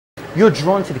you're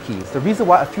drawn to the keys. The reason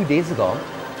why a few days ago,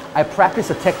 I practiced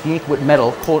a technique with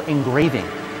metal called engraving.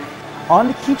 On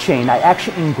the keychain, I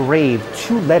actually engraved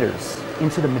 2 letters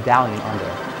into the medallion on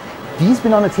there. These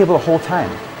been on the table the whole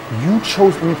time. You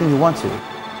chose anything you want to.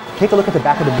 Take a look at the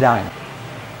back of the medallion.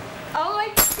 Oh my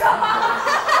God!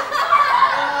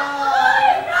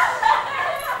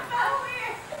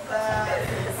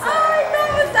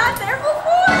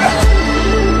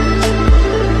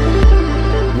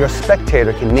 Your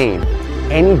spectator can name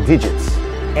any digits,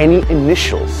 any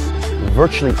initials,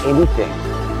 virtually anything,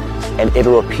 and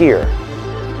it'll appear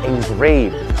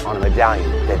engraved on a medallion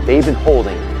that they've been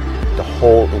holding the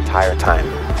whole entire time.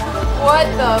 What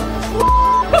the f***?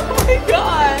 Oh my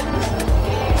God!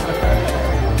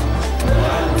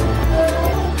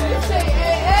 Say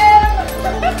AM!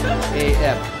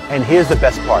 AM. And here's the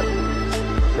best part.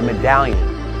 The medallion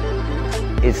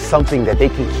is something that they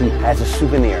can keep as a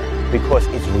souvenir because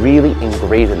it's really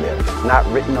engraved in there. It's not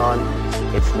written on,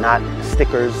 it's not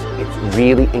stickers, it's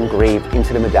really engraved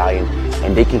into the medallion,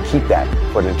 and they can keep that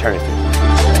for an eternity.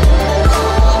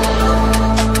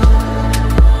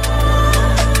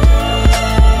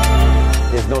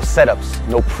 There's no setups,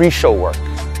 no pre-show work.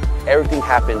 Everything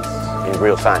happens in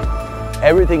real time.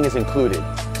 Everything is included,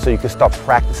 so you can start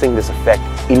practicing this effect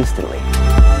instantly.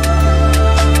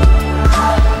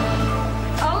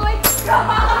 Oh my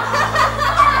God!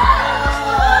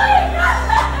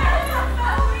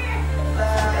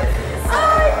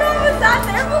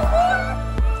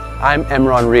 I'm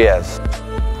Emran Riaz,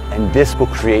 and this will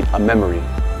create a memory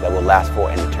that will last for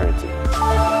an eternity.